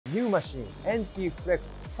new machine,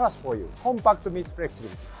 NT-Flex Plus for you. Compact meets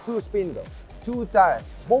flexibility. 2 spindle, 2 turret,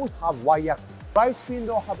 both have Y-axis. Right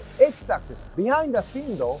spindle have X-axis. Behind the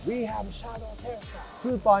spindle, we have shadow tail strap.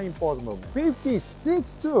 Superimposed movement.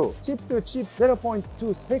 56.2 chip-to-chip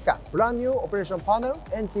 0.2 second. Brand new operation panel,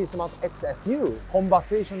 NT Smart XS. New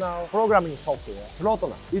conversational programming software,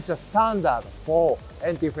 Protoner. It's a standard for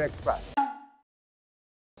NT-Flex Plus.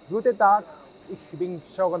 Guten Tag, ich bin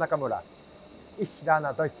Shogo Nakamura. Ich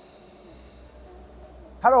lerne Deutsch.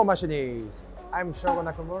 Hello machinists, I'm Shogo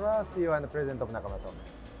Nakamura, CEO and President of Nakamura-Tome.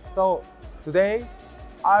 So today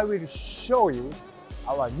I will show you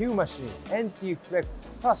our new machine, NT-Flex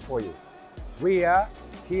Plus for you. We are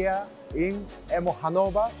here in EMO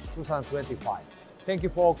Hanover 2025. Thank you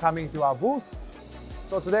for coming to our booth.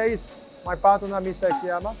 So today is my partner, Mr.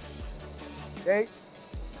 Ishiyama. Okay.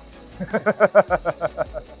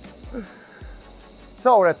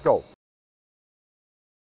 So let's go.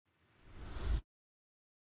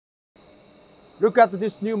 Look at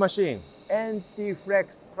this new machine,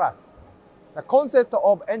 NT-Flex Plus. The concept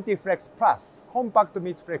of NT-Flex Plus, compact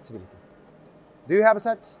meets flexibility. Do you have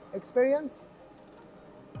such experience?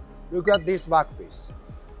 Look at this workpiece.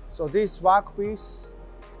 So this workpiece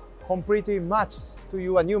completely matches to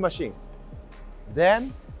your new machine.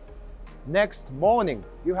 Then, next morning,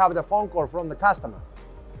 you have the phone call from the customer.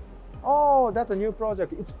 Oh, that's a new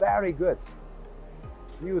project, it's very good.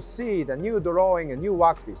 You see the new drawing and new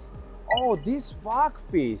workpiece. Oh, this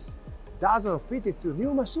workpiece doesn't fit into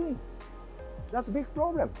new machine. That's a big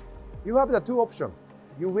problem. You have the two options.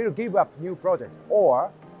 You will give up new project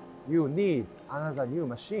or you need another new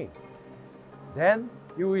machine. Then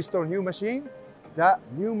you install new machine. The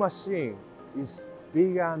new machine is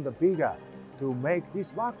bigger and bigger to make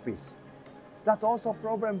this workpiece. That's also a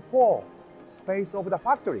problem for space of the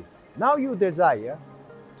factory. Now you desire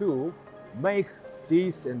to make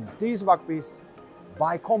this and this workpiece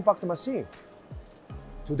by compact machine.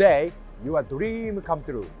 Today, your dream come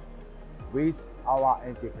true with our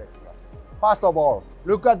NT-Flex Plus. First of all,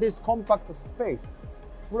 look at this compact space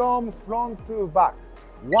from front to back,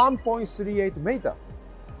 1.38 meter.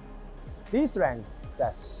 This length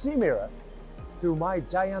is similar to my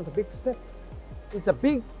giant big step. It's a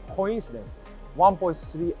big coincidence.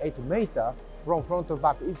 1.38 meter from front to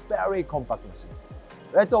back is very compact machine.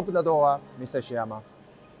 Let's open the door, Mr. Ishiyama.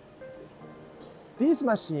 This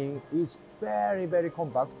machine is very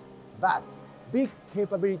compact, but big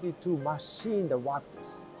capability to machine the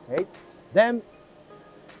workpiece. Okay? Then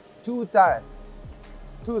 2 turret,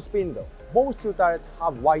 2 spindle. Both 2 turrets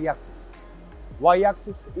have Y-axis.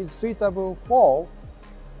 Y-axis is suitable for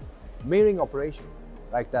milling operation,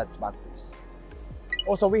 like that workpiece.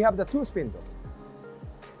 Also, we have the 2 spindle.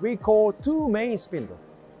 We call 2 main spindle.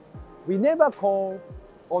 We never call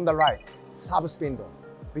on the right sub spindle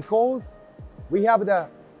because we have the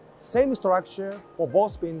same structure for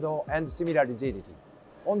both spindle and similar rigidity.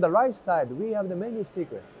 On the right side, we have the many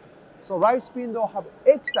secret. So right spindle have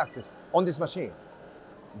X-axis on this machine.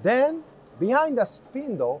 Then behind the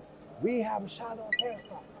spindle, we have shadow tail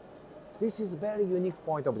strap. This is very unique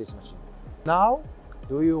point of this machine. Now,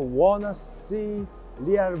 do you wanna see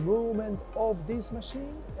real movement of this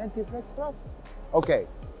machine, NT-Flex Plus? Okay,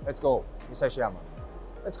 let's go, Mr. Ishiyama.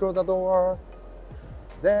 Let's close the door,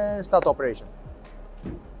 then start operation.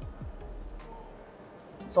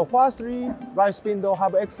 So firstly, right spindle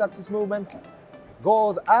have X-axis movement,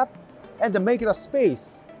 goes up and make the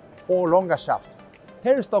space for longer shaft.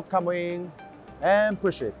 Tailstock come in and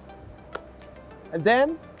push it. And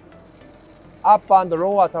then up and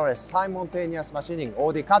lower turret simultaneous machining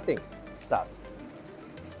or the cutting start.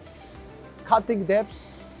 Cutting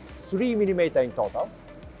depth 3 mm in total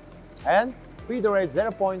and feed rate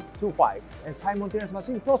 0.25 and simultaneous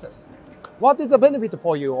machining process. What is the benefit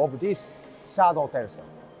for you of this shadow tailstock?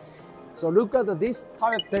 So look at this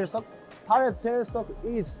turret tailstock. Turret tailstock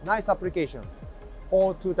is nice application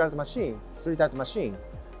for 2 turret machine, 3 turret machine.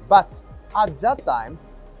 But at that time,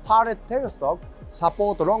 turret tailstock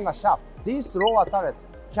support longer shaft. This lower turret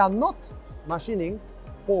cannot machining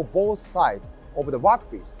for both sides of the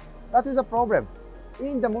workpiece. That is a problem.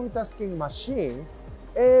 In the multitasking machine,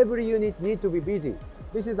 every unit needs to be busy.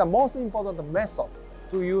 This is the most important method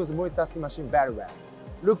to use multitasking machine very well.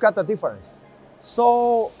 Look at the difference.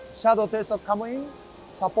 So shadow tailstock come in,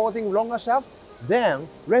 supporting longer shaft, then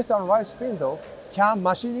left and right spindle can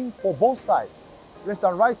machining for both sides, left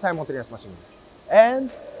and right simultaneous machining.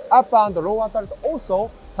 And upper and lower turret also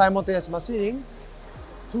simultaneous machining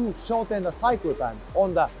to shorten the cycle time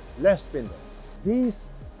on the left spindle.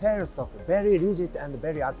 These tailstock very rigid and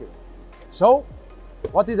very accurate. So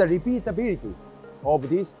what is the repeatability of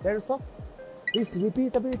this tailstock? This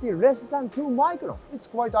repeatability less than 2 microns. It's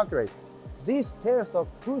quite accurate. This tells of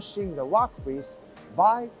pushing the workpiece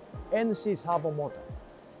by NC servo motor.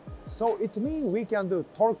 So it means we can do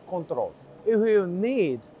torque control. If you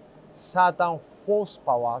need certain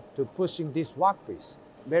horsepower to pushing this workpiece,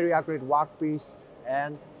 very accurate workpiece,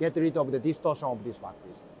 and get rid of the distortion of this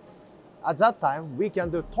workpiece. At that time, we can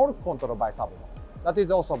do torque control by servo motor. That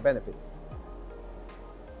is also a benefit.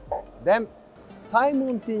 Then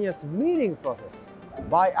simultaneous milling process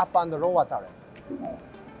by up and lower turret.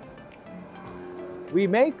 We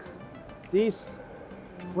make this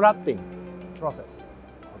flatting process,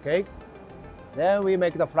 okay? Then we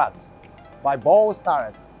make the flat by both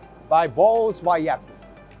turret, by both y-axis.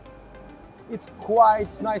 It's quite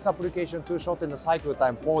nice application to shorten the cycle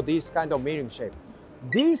time for this kind of milling shape.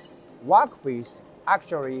 This workpiece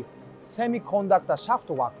actually semiconductor shaft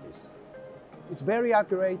workpiece. It's very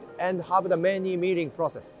accurate and have the many milling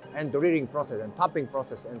process and drilling process and tapping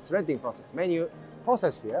process and threading process, many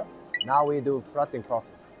process here. Now we do flattening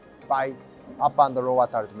process by up and lower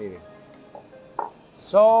turret milling.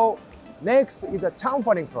 So next is the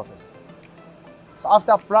chamfering process. So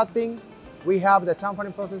after flattening, we have the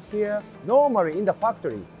chamfering process here. Normally in the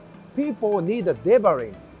factory, people need the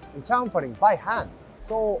deburring and chamfering by hand.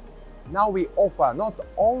 So now we offer not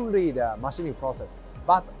only the machining process,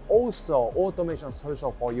 but also automation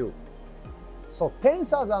solution for you. So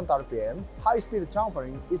 10,000 RPM high-speed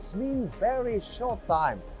chamfering is mean very short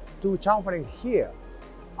time to chamfering here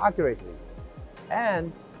accurately.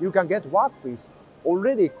 And you can get workpiece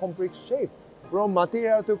already complete shape. From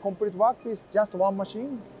material to complete workpiece, just one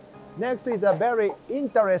machine. Next is a very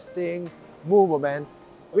interesting movement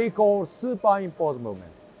we call superimposed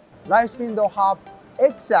movement. Right spindle have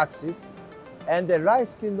x-axis and the right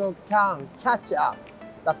spindle can catch up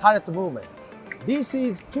the turret movement. This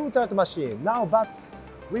is 2 turret machine now, but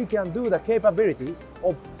we can do the capability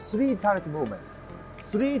of 3 turret movement.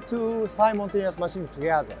 3 to simultaneous machine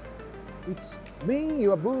together. It's mean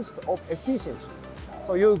your boost of efficiency.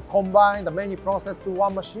 So you combine the many process to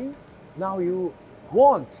one machine. Now you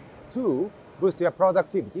want to boost your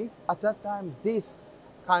productivity. At that time, this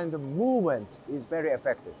kind of movement is very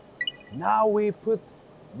effective. Now we put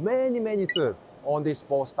many tools on this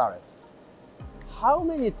both turret. How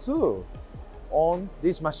many tools on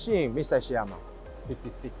this machine, Mr. Ishiyama?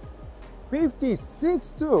 56.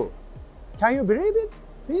 56 tools. Can you believe it?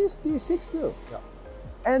 56 tools. Yeah.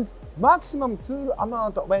 And maximum tool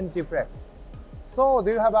amount of anti-flex. So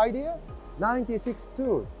do you have idea? 96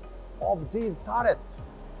 tools of these turrets.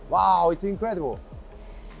 Wow, it's incredible.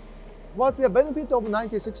 What's the benefit of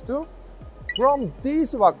 96 tools? From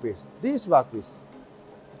this workpiece,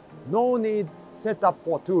 no need setup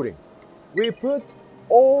for tooling. We put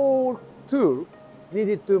all tools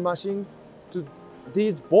needed to machine to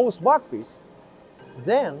these both workpiece.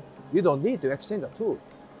 Then you don't need to exchange the tool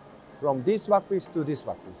from this workpiece to this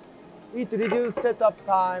workpiece. It reduces setup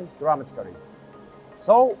time dramatically.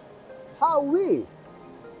 So how we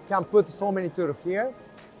can put so many tools here?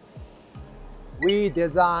 We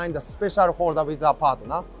designed a special holder with our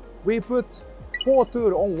partner. We put 4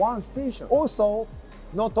 tools on one station. Also,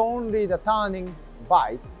 not only the turning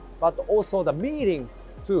bite, but also the milling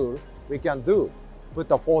tool we can do. Put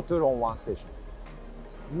the 4 tools on one station.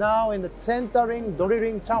 Now in the centering,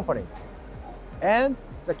 drilling, chamfering. And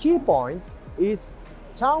the key point is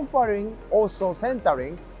chamfering, also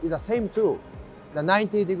centering is the same tool, the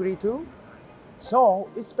 90-degree tool. So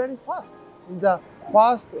it's very fast.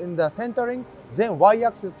 In the centering, then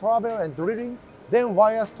y-axis travel and drilling, then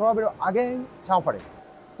y-axis travel again, chamfering.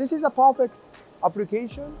 This is a perfect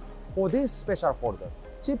application for this special holder.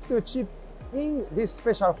 Chip to chip in this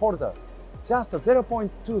special holder, just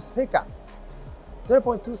 0.2 seconds.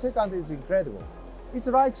 0.2 seconds is incredible. It's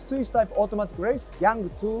like Swiss type automatic race, Yang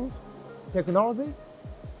 2 technology.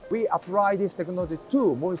 We apply this technology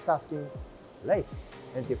to multitasking race,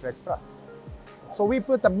 anti-flex plus. So we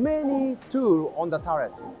put many tools on the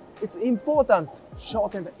turret. It's important to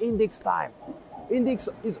shorten the index time. Index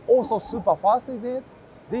is also super fast, is it?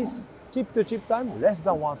 This chip-to-chip time, less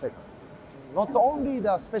than 1 second. Not only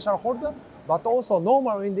the special holder, but also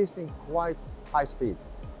normal indexing quite high speed.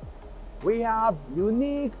 We have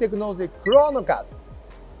unique technology, ChronoCut.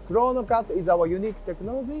 ChronoCut is our unique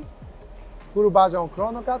technology, full version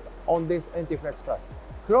ChronoCut on this anti-flex plus.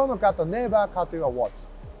 ChronoCut never cut your watch.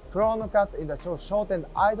 ChronoCut in the shorten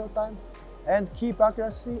idle time and keep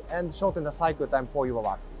accuracy and shorten the cycle time for your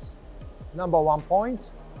workpiece. Number 1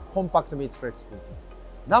 point, compact meets flexibility.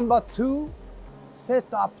 Number 2,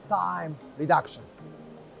 setup time reduction.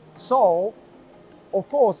 So, of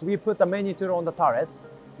course, we put the many tool on the turret.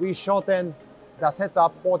 We shorten the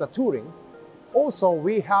setup for the tooling Also,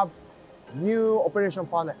 we have new operation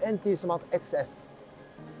panel NT Smart XS.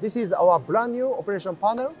 This is our brand new operation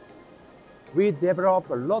panel. We develop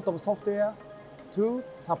a lot of software to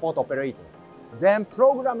support operating. Then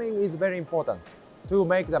programming is very important to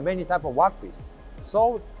make the many type of workpiece.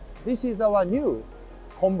 So this is our new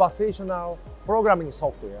conversational programming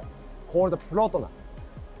software called Protona.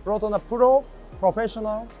 Protona Pro,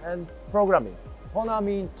 Professional and Programming. Tona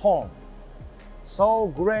means tone. So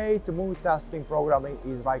great multitasking programming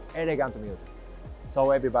is like elegant music.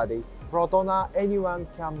 So everybody, Protona, anyone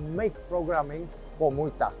can make programming for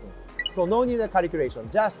multitasking. So no need a calculation,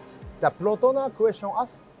 just the Protona question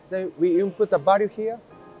us, then we input the value here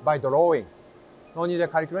by drawing. No need a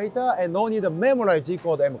calculator and no need to memorize G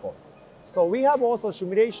code, M code. So we have also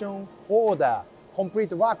simulation for the complete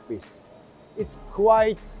workpiece. It's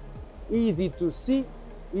quite easy to see,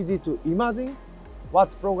 easy to imagine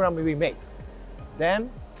what program we make.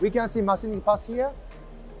 Then we can see machining path here.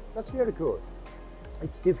 That's really cool.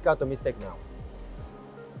 It's difficult to mistake now.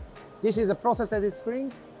 This is a process edit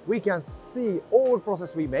screen. We can see all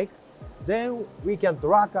process we make. Then we can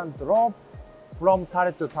drag and drop from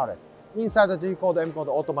turret to turret. Inside the G code, M code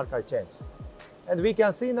automatically change. And we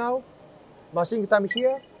can see now machining time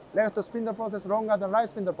here, left spindle process longer than right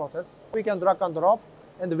spindle process. We can drag and drop,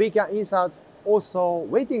 and we can insert also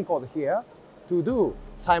waiting code here to do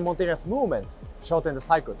simultaneous movement, shorten the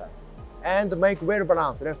cycle time, and make well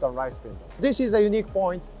balanced left and right spindle. This is a unique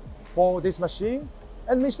point for this machine.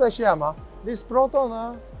 And Mr. Ishiyama, this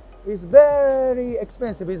Protona is very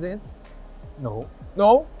expensive, isn't it? No,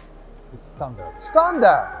 No? it's standard.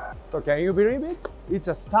 Standard. So can you believe it? It's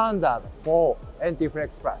a standard for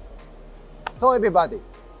NT-Flex Plus. So everybody,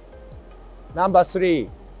 number 3,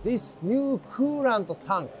 this new coolant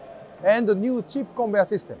tank and the new chip conveyor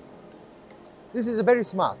system. This is very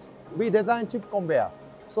smart. We designed chip conveyor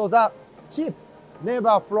so that chip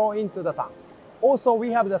never flow into the tank. Also,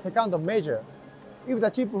 we have the second measure. If the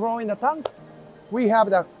chip flow in the tank, we have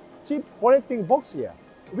the chip collecting box here.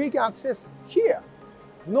 We can access here.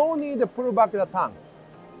 No need to pull back the tank.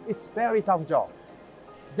 It's very tough job.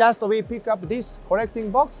 Just we pick up this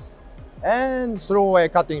collecting box and throw away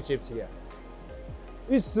cutting chips here.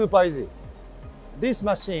 It's super easy. This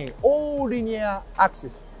machine, all linear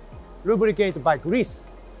axis, lubricated by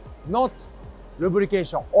grease, not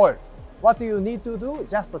lubrication oil. What you need to do,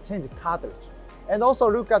 just to change cartridge. And also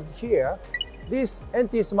look at here, this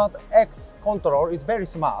NT Smart X control is very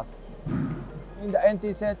smart. In the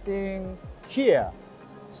NT setting here,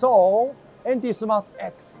 so NT Smart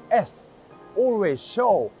XS always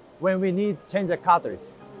show when we need change the cartridge.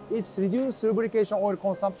 It's reduced lubrication oil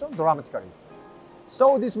consumption dramatically.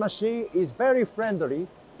 So this machine is very friendly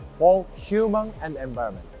for human and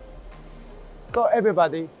environment. So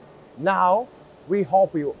everybody, now we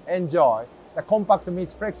hope you enjoy the compact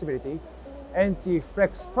meets flexibility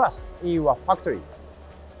NT-Flex Plus in your factory.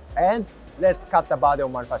 And let's cut the body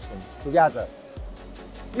of manufacturing together.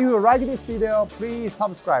 If you like this video, please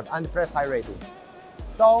subscribe and press high rating.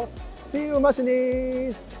 So, see you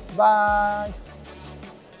machinists! Bye!